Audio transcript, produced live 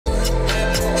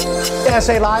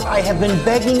KSAT Live, I have been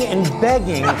begging and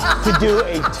begging to do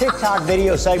a TikTok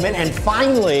video segment, and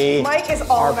finally, Mike is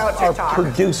all about TikTok. Our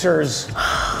producers,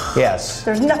 yes.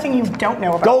 There's nothing you don't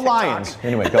know about Go TikTok. Lions!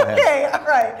 Anyway, go ahead. Okay, all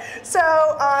right. So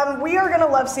we are going to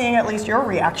love seeing at least your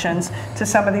reactions to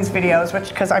some of these videos,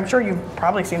 because I'm sure you've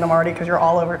probably seen them already because you're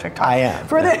all over TikTok. I am.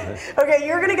 Okay,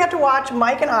 you're going to get to watch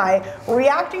Mike and I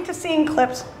reacting to seeing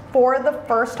clips for the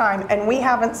first time, and we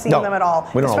haven't seen them at all.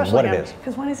 We don't know what it is.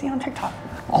 Because when is he on TikTok?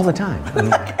 All the time.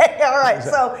 Okay, all right.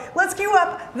 So let's cue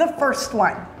up the first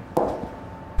one.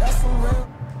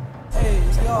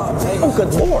 Oh,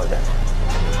 good Lord.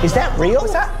 Is that real?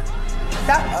 Was that?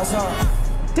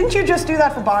 Didn't you just do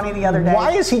that for Bonnie the other day?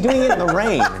 Why is he doing it in the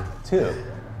rain, too?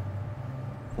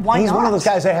 Why He's not? one of those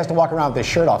guys that has to walk around with his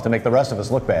shirt off to make the rest of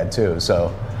us look bad, too,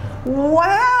 so.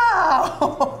 Wow!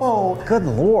 Good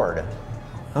Lord.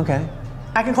 Okay.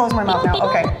 I can close my mouth now.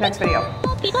 Okay, next video.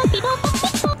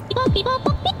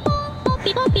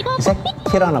 Is that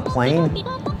kid on a plane?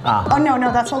 Oh, no,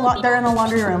 that's a lot. They're in the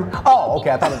laundry room. Oh,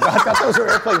 okay. I thought those were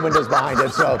airplane windows behind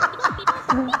it, so.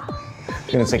 I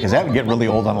was going to say, because that would get really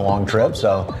old on a long trip,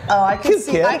 so. Oh, I could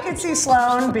see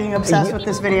Sloan being obsessed with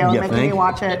this video and making me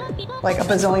watch it like a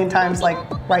bazillion times, like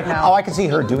right now. Oh, I could see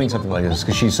her doing something like this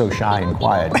because she's so shy and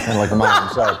quiet, kind of like her mom.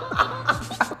 So.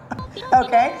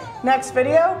 Okay, next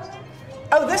video.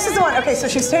 Oh, this is the one. Okay, so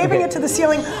she's taping it to the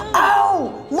ceiling.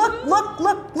 Oh,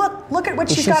 look at what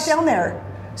she's got down there.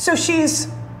 So she's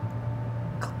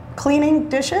cleaning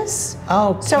dishes.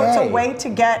 Okay. So it's a way to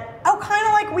get, kind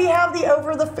of like we have the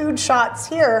over the food shots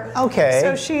here. Okay.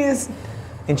 So she's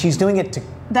doing it to.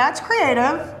 That's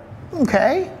creative.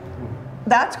 Okay.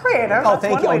 That's creative. Oh,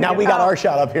 thank you. Oh, now we got our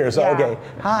shot up here, so yeah. okay.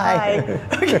 Hi.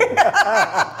 Okay.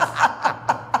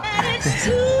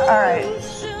 All right.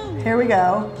 Here we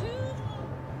go.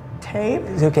 Tape.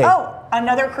 Okay. Oh,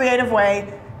 another creative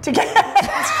way to get.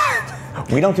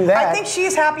 We don't do that. I think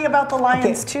she's happy about the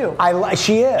lions too.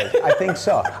 She is. I think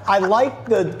so. I like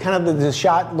the kind of the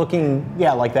shot looking,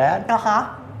 like that.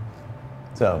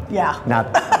 So. Yeah. Not.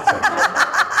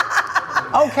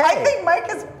 Okay. I think Mike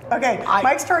is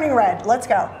Mike's turning red. Let's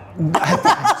go.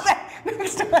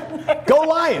 Go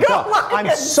Lions! Go Lions!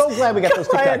 I'm so glad we got those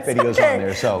TikTok videos on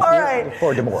there. So all right. Look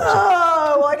forward to more.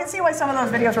 Oh, well, I can see why some of those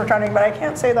videos were trending, but I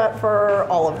can't say that for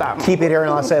all of them. Keep it here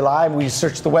on KSAT Live. We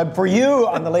search the web for you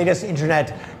on the latest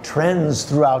internet trends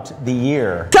throughout the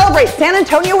year. Celebrate San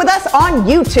Antonio with us on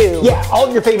YouTube. Yeah, all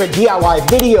of your favorite DIY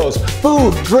videos,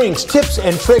 food, drinks, tips,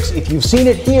 and tricks. If you've seen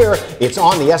it here, it's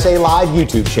on the KSAT Live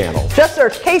YouTube channel. Just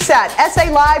search KSAT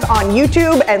SA Live on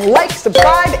YouTube and like,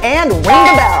 subscribe, and ring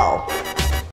the bell.